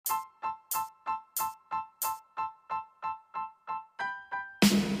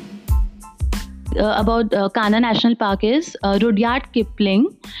about Kanha National Park is Rudyard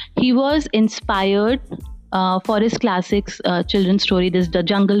Kipling. He was inspired for his classics children's story, this The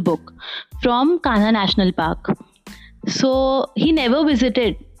Jungle Book, from Kanha National Park. So he never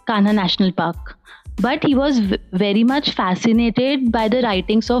visited Kanha National Park, but he was very much fascinated by the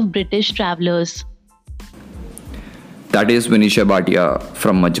writings of British travelers. That is Vinisha Bhatia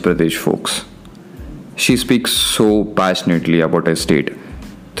from Madhya Pradesh, folks. She speaks so passionately about her state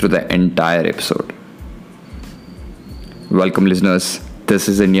through the entire episode. Welcome, listeners. This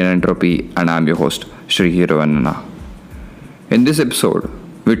is Indian Entropy, and I'm your host, Sri Hiravannana. In this episode,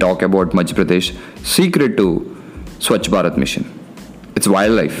 we talk about Madhya Pradesh secret to Swachh Bharat mission, its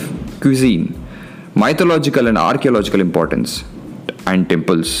wildlife, cuisine, mythological and archaeological importance, and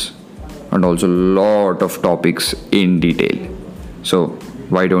temples, and also lot of topics in detail. So,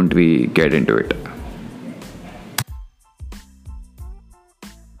 why don't we get into it?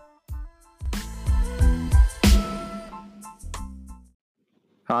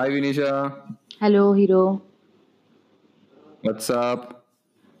 Hi Vinisha, Hello, Hero. what's up?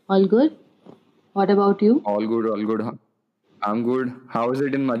 All good? What about you? All good, all good. I'm good. How is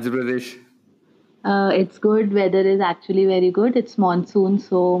it in Madhya Pradesh? It's good. Weather is actually very good. It's monsoon,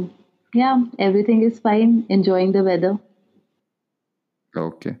 so yeah, everything is fine. Enjoying the weather.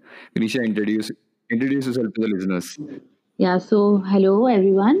 Okay. Vinisha, introduce yourself to the listeners. Yeah, so hello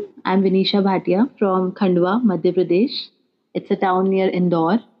everyone. I'm Vinisha Bhatia from Khandwa, Madhya Pradesh. It's a town near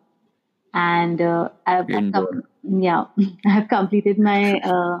Indore, and Indoor. yeah, I've completed my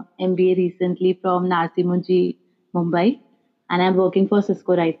MBA recently from Narsi Munji, Mumbai, and I'm working for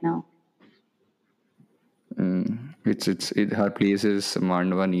Cisco right now. Her place is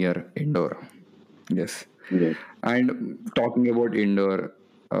Mandva near Indore. Yes. Yes. And talking about Indore,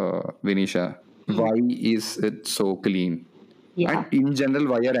 Vinisha, Hmm. why is it so clean? And Yeah. in general,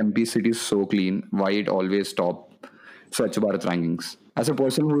 why are MP cities so clean? Why it always top Swachh Bharat rankings? As a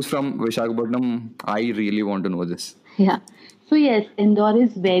person who's from Vishakhapatnam, I really want to know this. Yeah. So yes, Indore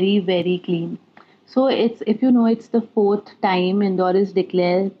is very, very clean. So it's if you know it's the fourth time Indore is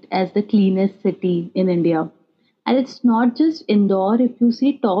declared as the cleanest city in India. And it's not just Indore, if you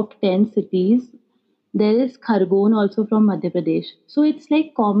see top 10 cities, there is Khargone also from Madhya Pradesh. So it's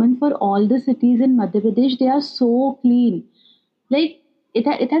like common for all the cities in Madhya Pradesh, they are so clean. Like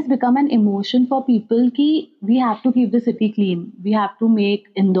it has become an emotion for people ki we have to keep the city clean. We have to make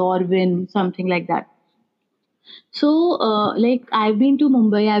Indore win, something like that. So, like I've been to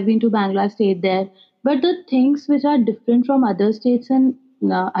Mumbai, I've been to Bangalore, stayed there. But the things which are different from other states and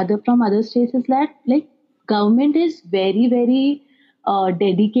other states is that like government is very very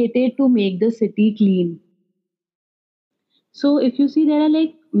dedicated to make the city clean. So if you see, there are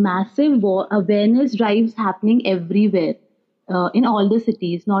like massive awareness drives happening everywhere in all the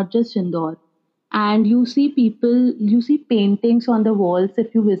cities, not just Indore. And you see people, you see paintings on the walls.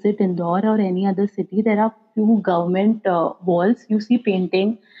 If you visit Indore or any other city, there are few government walls. You see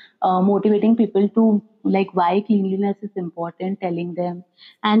painting motivating people to like why cleanliness is important, telling them.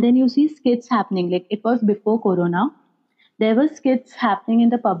 And then you see skits happening. Like it was before Corona, there were skits happening in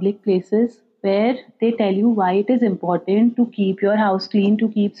the public places where they tell you why it is important to keep your house clean, to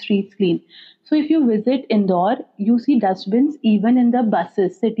keep streets clean. So if you visit Indore, you see dustbins even in the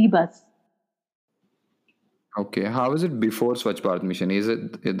buses, city bus. Okay, how is it before Swachh Bharat mission? Is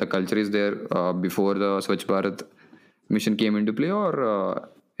it the culture is there before the Swachh Bharat mission came into play, or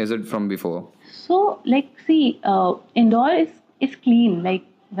is it from before? So like see, Indore is clean. Like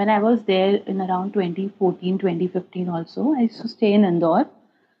when I was there in around 2014, 2015 also, I used to stay in Indore.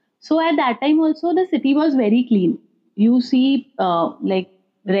 So at that time also the city was very clean. You see like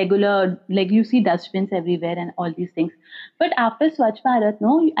regular like you see dustbins everywhere and all these things. But after Swachh Bharat,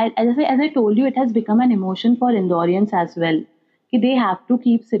 no, as I told you, it has become an emotion for Indorians as well. Ki they have to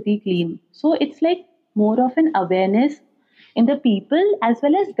keep city clean. So it's like more of an awareness in the people as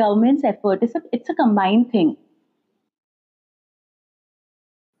well as government's effort. It's a combined thing.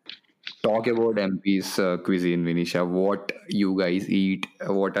 Talk about MP's cuisine, Vinisha. What you guys eat?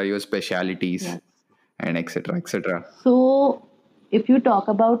 What are your specialities, Yes. and etc. etc. So, if you talk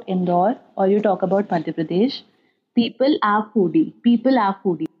about Indore or you talk about Madhya Pradesh, people are foodie. People are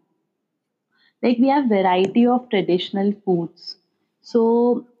foodie. Like we have variety of traditional foods.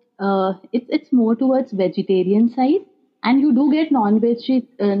 So it's more towards vegetarian side, and you do get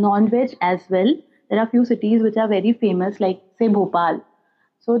non-veg as well. There are few cities which are very famous, like say Bhopal.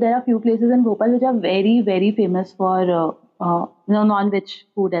 So there are few places in Bhopal which are very very famous for non-veg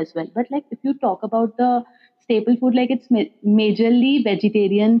food as well. But like if you talk about the staple food, like it's majorly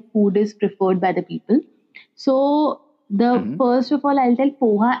vegetarian food is preferred by the people. So the Mm-hmm. first of all, I'll tell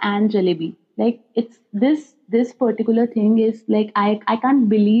poha and jalebi. Like it's this particular thing is like I can't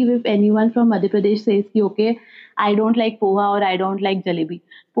believe if anyone from Madhya Pradesh says ki, okay, I don't like poha or I don't like jalebi.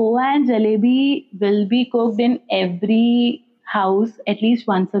 Poha and jalebi will be cooked in every house at least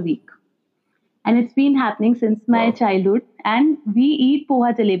once a week, and it's been happening since my Wow. childhood. And we eat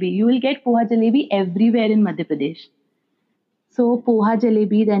poha jalebi. You will get poha jalebi everywhere in Madhya Pradesh. So poha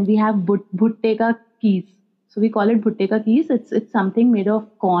jalebi, then we have bhutte ka kees. So we call it bhutte ka kees. It's something made of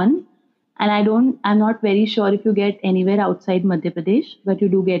corn, and I'm not very sure if you get anywhere outside Madhya Pradesh, but you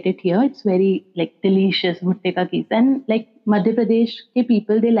do get it here. It's very like delicious bhutte ka kees, and like Madhya Pradesh ke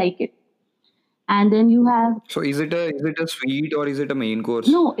people they like it. And then you have So is it a sweet or is it a main course?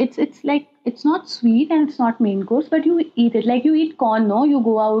 no, it's like it's not sweet and it's not main course, but you eat it like you eat corn. No, you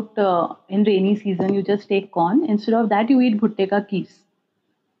go out in rainy season, you just take corn. Instead of that, you eat bhutte ka kees.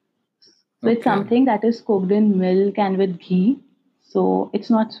 So it's Okay. something that is cooked in milk and with ghee. So it's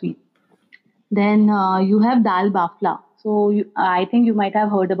not sweet. Then you have dal bafla. So I think you might have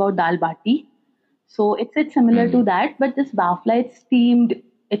heard about dal bati. So it's similar to Hmm. that, but this bafla it's steamed.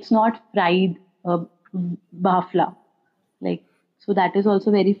 It's not fried bafla. Like so that is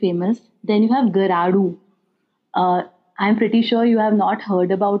also very famous. Then you have garadu. Uh, I'm pretty sure you have not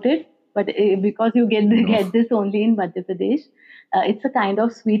heard about it, but because you get No. get this only in Madhya Pradesh, it's a kind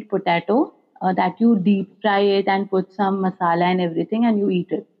of sweet potato that you deep fry it and put some masala and everything, and you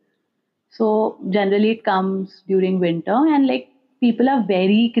eat it. So generally, it comes during winter, and like people are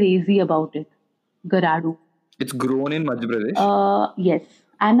very crazy about it. Garadu. It's grown in Madhya Pradesh. Yes,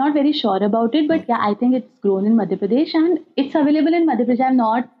 I'm not very sure about it, but yeah, Okay. I think it's grown in Madhya Pradesh and it's available in Madhya Pradesh. I've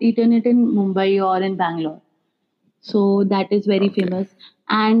not eaten it in Mumbai or in Bangalore. So that is very Okay. famous.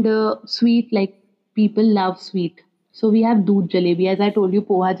 And sweet, like people love sweet. So we have doodh jalebi. As I told you,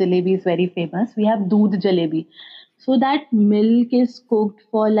 poha jalebi is very famous. We have doodh jalebi. So that milk is cooked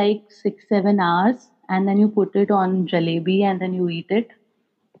for like 6 7 hours, and then you put it on jalebi and then you eat it.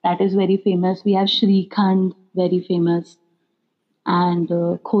 That is very famous. We have Shrikhand, very famous, and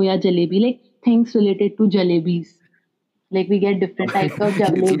khoya jalebi, like things related to jalebis. Like we get different types of It's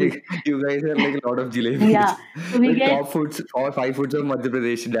jalebi. like you guys are like a lot of Yeah. jalebis. So we Like get top foods or five foods of Madhya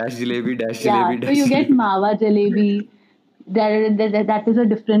Pradesh. Dash Yeah, jalebi, so dash you get jalebi. mawa jalebi. That is a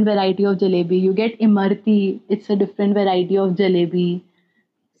different variety of jalebi. You get imarti. It's a different variety of jalebi.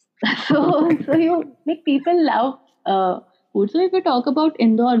 So you like people love food. So if you talk about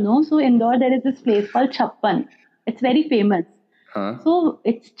Indore, no, so Indore there is this place called Chappan. It's very famous. Huh? So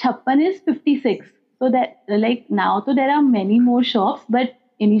it's Chappan is 56. So that like now, so there are many more shops, but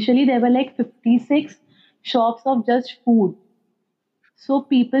initially there were like 56 shops of just food. So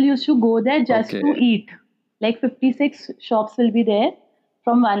people used to go there just Okay. to eat. Like 56 shops will be there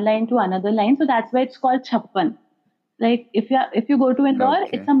from one line to another line. So that's why it's called Chappan. Like if you go to Indore,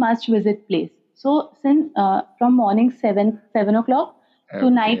 Okay. it's a must visit place. So since from morning 7 o'clock to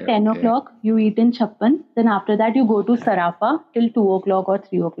night Okay. Okay. ten o'clock, you eat in Chappan. Then after that you go to Sarafa till 2 o'clock or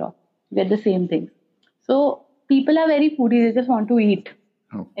 3 o'clock. You get the same thing. So people are very foodie. They just want to eat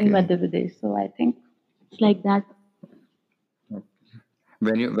in Okay. Madhya Pradesh. So I think it's like that.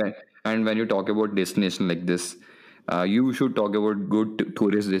 When you talk about destination like this, you should talk about good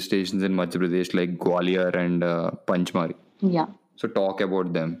tourist destinations in Madhya Pradesh like Gwalior and Panchmari. Yeah. So talk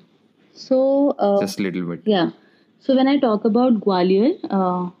about them So, just a little bit. yeah. So when I talk about Gwalior,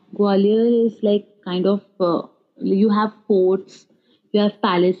 Gwalior is like kind of you have forts, you have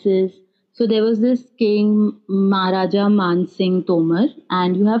palaces. So there was this king Maharaja Man Singh Tomar,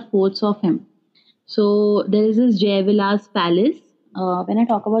 and you have forts of him. So there is this Jaivilas Palace. When I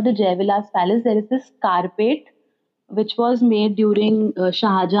talk about the Jaivilas Palace, there is this carpet which was made during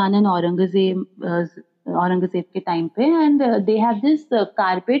Shah Jahan and Aurangzeb ke time pe, and they have this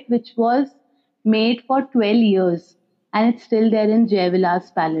carpet which was made for 12 years, and it's still there in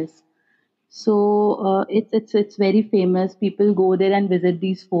Jaivilas Palace. So it's very famous. People go there and visit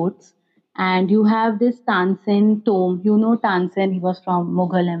these forts. And you have this Tansen tomb. You know Tansen, he was from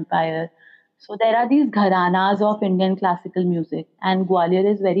Mughal Empire. So there are these gharanas of Indian classical music, and Gwalior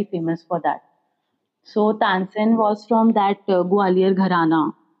is very famous for that. So Tansen was from that Gwalior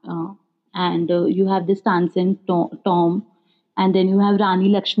Gharana, and you have this Tansen tomb, and then you have Rani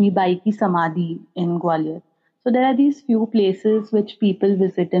Lakshmi Bai ki Samadhi in Gwalior. So there are these few places which people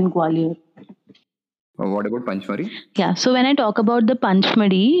visit in Gwalior. What about Panchmari? Yeah, so when I talk about the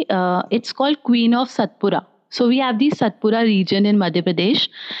Panchmadi, it's called Queen of Satpura. So we have the Satpura region in Madhya Pradesh,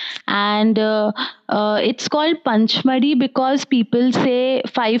 and it's called Panchmadi because people say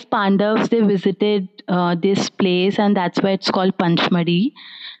five Pandavas they visited this place, and that's why it's called Panchmadi.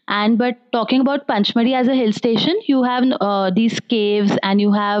 And but talking about Panchmari as a hill station, you have these caves, and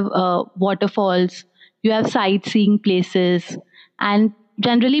you have waterfalls, you have sightseeing places, and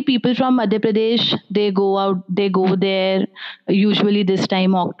generally people from Madhya Pradesh, they go there usually this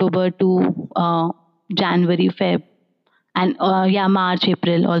time October to January, Feb, and yeah, March,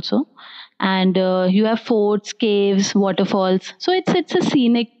 April also. And you have forts, caves, waterfalls, so it's a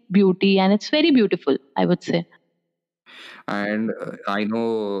scenic beauty, and it's very beautiful, I would say. And I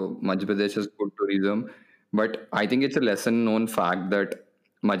know Madhya Pradesh has good tourism, but I think it's a lesser known fact that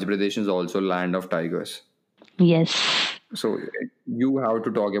Madhya Pradesh is also land of tigers. Yes. So you have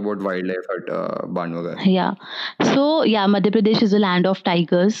to talk about wildlife at Banwagar. Yeah. So, yeah, Madhya Pradesh is a land of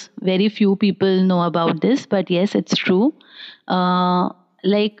tigers. Very few people know about this, but yes, it's true. You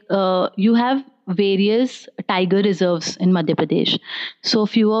have various tiger reserves in Madhya Pradesh. So,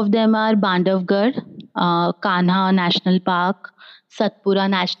 few of them are Bandhavgarh, Kanha National Park, Satpura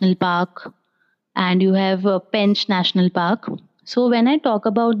National Park, and you have Pench National Park. So, when I talk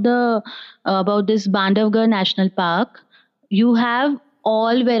about the about this Bandhavgarh National Park, you have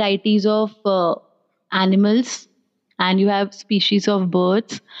all varieties of animals, and you have species of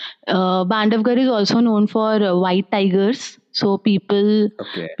birds. Bandhavgarh is also known for white tigers. So Okay.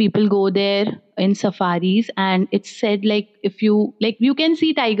 people go there in safaris, and it's said like if you like you can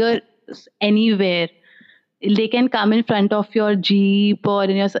see tigers anywhere. They can come in front of your jeep or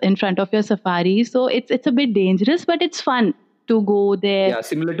in front of your safari. So it's a bit dangerous, but it's fun to go there. Yeah,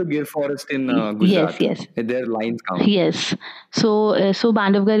 similar to Gir Forest in Yes, Gujarat. yes. Their lines count. Yes. So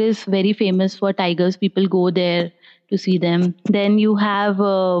Bandhavgarh is very famous for tigers. People go there to see them. Then you have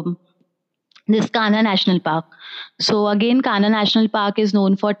this Kanha National Park. So again, Kanha National Park is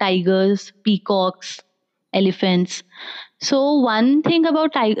known for tigers, peacocks, elephants. So one thing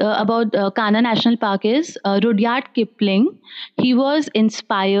about Kanha National Park is Rudyard Kipling. He was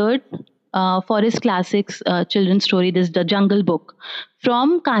inspired for his classics children's story, this the Jungle Book,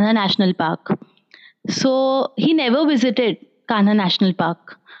 from Kanha National Park. So he never visited Kanha National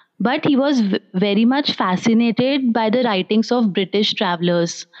Park, but he was very much fascinated by the writings of British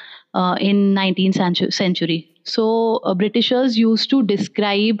travelers in 19th century. So Britishers used to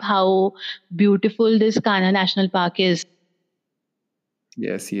describe how beautiful this Kanha National Park is.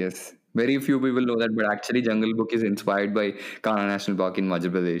 Yes, yes. Very few people know that, but actually, Jungle Book is inspired by Kanha National Park in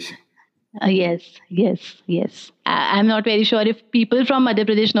Madhya Pradesh. Yes, yes, yes. I'm not very sure if people from Madhya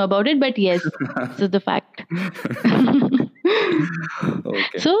Pradesh know about it, but yes, this is the fact.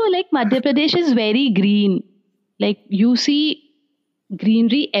 Okay. So, like, Madhya Pradesh is very green. Like, you see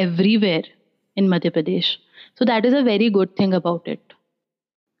greenery everywhere in Madhya Pradesh. So, that is a very good thing about it.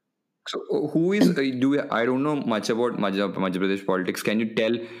 So, who is I don't know much about Madhya Pradesh politics. Can you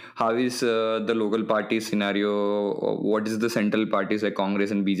tell how is the local party scenario? What is the central parties like Congress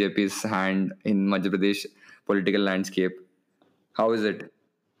and BJP's hand in Madhya Pradesh political landscape? How is it?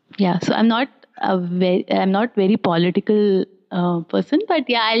 Yeah, so I'm not very political person, but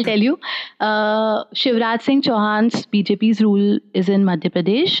yeah, I'll tell you. Shivraj Singh Chauhan's BJP's rule is in Madhya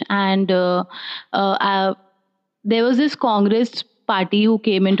Pradesh, and uh, uh, there was this Congress party who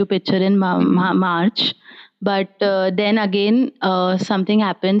came into picture in March, but then again something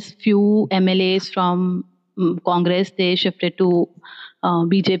happens. Few MLAs from Congress, they shifted to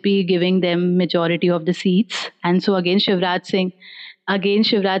BJP, giving them majority of the seats, and so again Shivraj Singh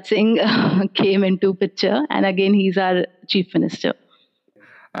came into picture, and again he's our chief minister.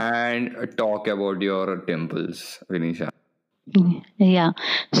 And talk about your temples, Vinisha. Yeah.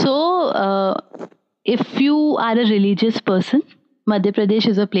 So, if you are a religious person, Madhya Pradesh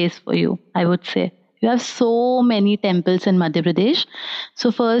is a place for you, I would say. You have so many temples in Madhya Pradesh.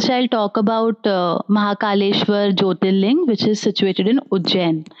 So, first I'll talk about Mahakaleshwar Jyotirling, which is situated in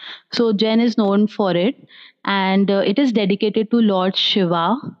Ujjain. So, Ujjain is known for it, and it is dedicated to Lord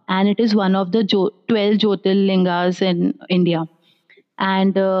Shiva, and it is one of the 12 Jyotirlingas in India.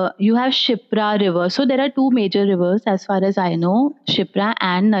 And you have Shipra River. So there are two major rivers as far as I know, Shipra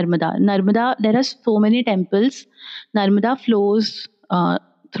and Narmada. Narmada, there are so many temples. Narmada flows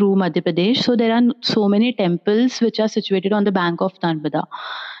through Madhya Pradesh. So there are so many temples which are situated on the bank of Narmada.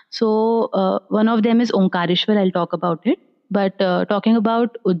 So one of them is Omkareshwar. I'll talk about it. But talking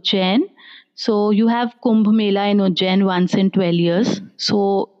about Ujjain, so you have Kumbh Mela in Ujjain once in 12 years.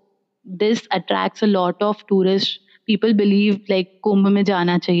 So this attracts a lot of tourists. People believe like Kumbh mein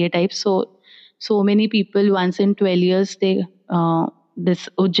jana chahiye type. So many people once in 12 years they this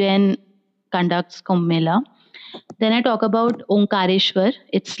Ujjain conducts Kumbh Mela. Then I talk about Omkareshwar.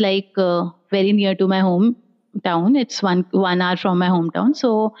 It's like very near to my home. town. It's 1 hour from my hometown.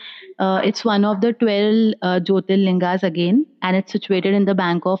 So it's one of the 12 Jyotirlingas again, and it's situated in the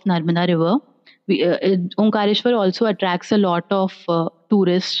bank of Narmada River. Omkareshwar also attracts a lot of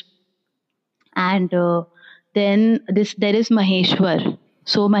tourists, and then this there is Maheshwar.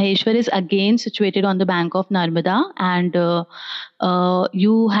 So Maheshwar is again situated on the bank of Narmada, and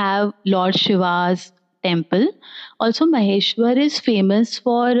you have Lord Shiva's temple. Also, Maheshwar is famous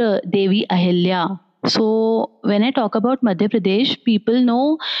for Devi Ahilya. So when I talk about Madhya Pradesh, people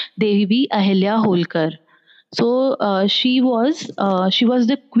know Devi Ahilya Holkar. So she was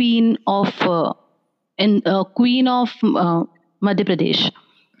the queen of Madhya Pradesh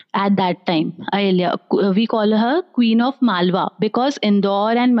at that time. Ahilya, we call her Queen of Malwa because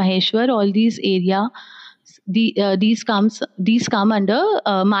Indore and Maheshwar, all these these come under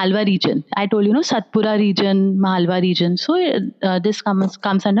Malwa region. I told you, Satpura region, Malwa region. So this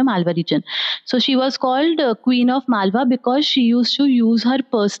comes under Malwa region. So she was called Queen of Malwa because she used to use her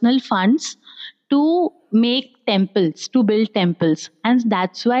personal funds to make temples, to build temples, and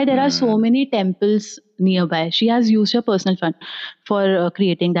that's why there are so Hmm. many temples nearby. She has used her personal fund for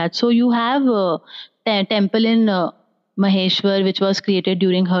creating that. So you have temple in Maheshwar, which was created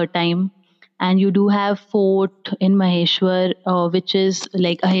during her time, and you do have fort in Maheshwar, which is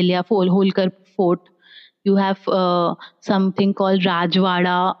like Ahilya Holkar Fort. You have something called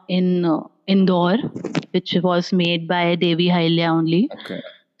Rajwada in Indore, which was made by Devi Ahilya only. Okay.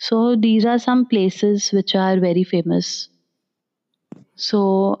 So these are some places which are very famous.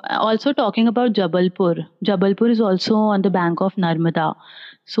 So, also talking about Jabalpur, Jabalpur is also on the bank of Narmada.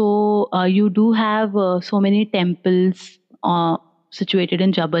 So, you do have so many temples situated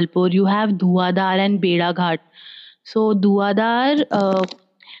in Jabalpur. You have Dhuadar and Beda Ghat. So, Dhuadar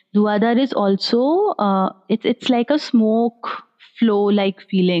is also it's like a smoke flow like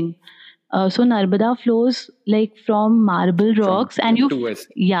feeling. So Narmada flows like from marble From rocks, and towards.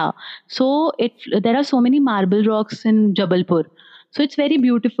 yeah. So there are so many marble rocks in Jabalpur. So it's very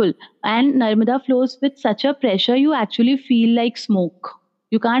beautiful, and Narmada flows with such a pressure you actually feel like smoke.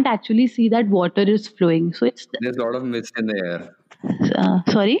 You can't actually see that water is flowing. So it's There's a lot of mist in the air.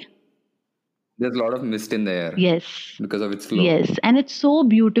 sorry. There's a lot of mist in the air Yes, because of its flow. yes, and it's so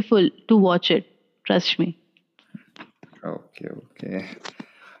beautiful to watch it. Trust me. Okay, okay.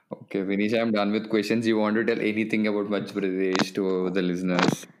 Okay, Vinisha, I'm done with questions. You want to tell anything about Madhya Pradesh to the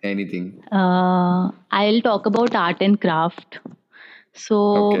listeners? Anything? I'll talk about art and craft. So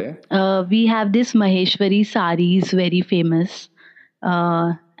Okay. we have this Maheshwari saris, very famous,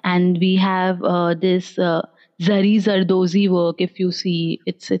 uh, and we have this Zari Zardozi work. If you see,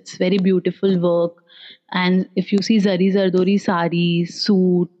 it's very beautiful work, and if you see Zari Zardori saris,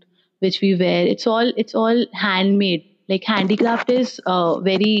 suit which we wear, it's all handmade. Like handicraft is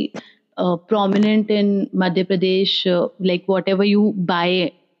very prominent in Madhya Pradesh. Like whatever you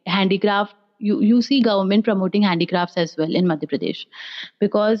buy, handicraft you see government promoting handicrafts as well in Madhya Pradesh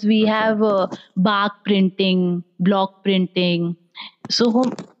because we Okay. have bark printing, block printing. So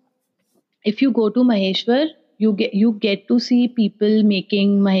if you go to Maheshwar, you get to see people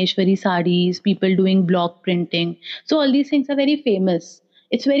making Maheshwari sarees, people doing block printing. So all these things are very famous.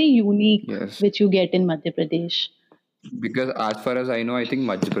 It's very unique, Yes. which you get in Madhya Pradesh. Because as far as I know, I think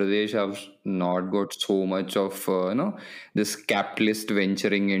Madhya Pradesh have not got so much of this capitalist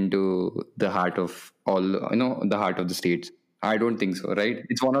venturing into the heart of all the heart of the states. I don't think so, right?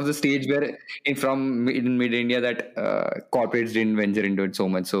 It's one of the states where in mid India that corporates didn't venture into it so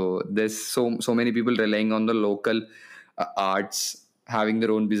much. So there's so many people relying on the local arts, having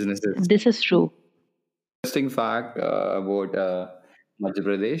their own businesses. This is true. Interesting fact about Madhya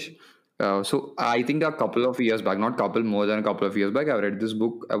Pradesh. So I think a couple of years back, not couple, more than a couple of years back, I read this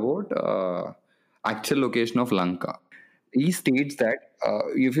book about actual location of Lanka. He states that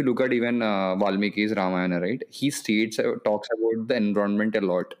if you look at even Valmiki's Ramayana, right? He states talks about the environment a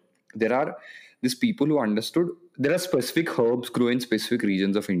lot. There are these people who understood there are specific herbs grow in specific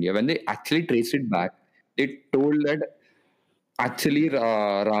regions of India. When they actually traced it back, they told that actually,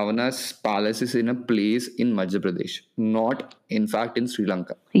 Ravana's palace is in a place in Madhya Pradesh, not in fact in Sri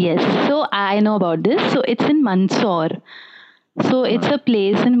Lanka. Yes. So I know about this. So it's in Mandsaur. So it's Uh, a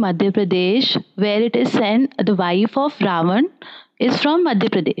place in Madhya Pradesh where it is said the wife of Ravan is from Madhya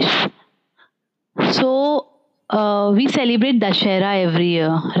Pradesh. So we celebrate Dashera every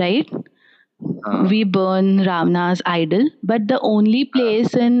year, right? uh, We burn Ravana's idol, but the only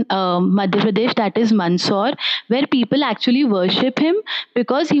place in Madhya Pradesh that is Mandsaur where people actually worship him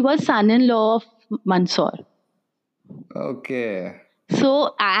because he was son-in-law of Mandsaur. okay.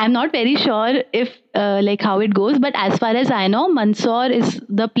 So I'm not very sure if like how it goes, but as far as I know, Mandsaur is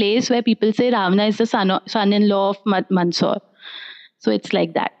the place where people say Ravana is the son-in-law of Mandsaur. So it's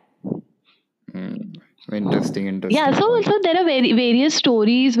like that. Interesting, Yeah, interesting so point. also there are various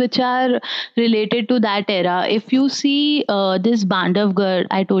stories which are related to that era. If you see this Bandhavgarh,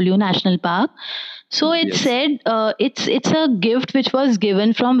 I told you, National Park. So it Yes. said it's a gift which was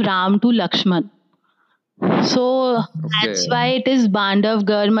given from Ram to Lakshman. So that's Okay. why it is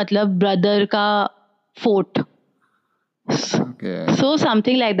Bandhavgarh, matlab brother ka fort. Okay. So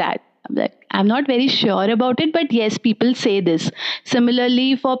something like that. I'm not very sure about it, but yes, people say this.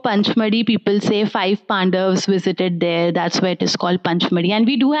 Similarly, for Panchmadi, people say 5 Pandavas visited there. That's why it is called Panchmadi. And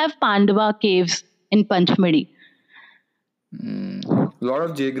we do have Pandava caves in Panchmadi. A lot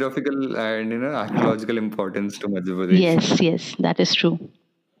of geographical and archaeological importance to Madhya Pradesh. Yes, yes, that is true.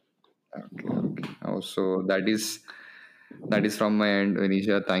 Okay, okay. So that is from my end,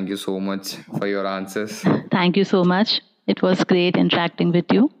 Venetia. Thank you so much for your answers. Thank you so much. It was great interacting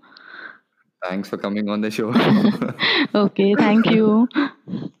with you. Thanks for coming on the show. Okay, thank you.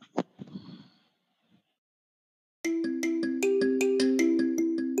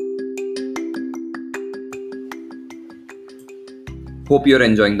 Hope you're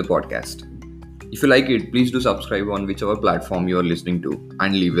enjoying the podcast. If you like it, please do subscribe on whichever platform you are listening to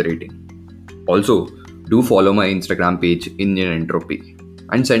and leave a rating. Also, do follow my Instagram page, Indian Entropy,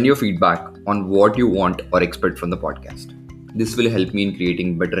 and send your feedback on what you want or expect from the podcast. This will help me in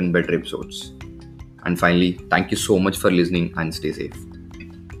creating better and better episodes. And finally, thank you so much for listening and stay safe.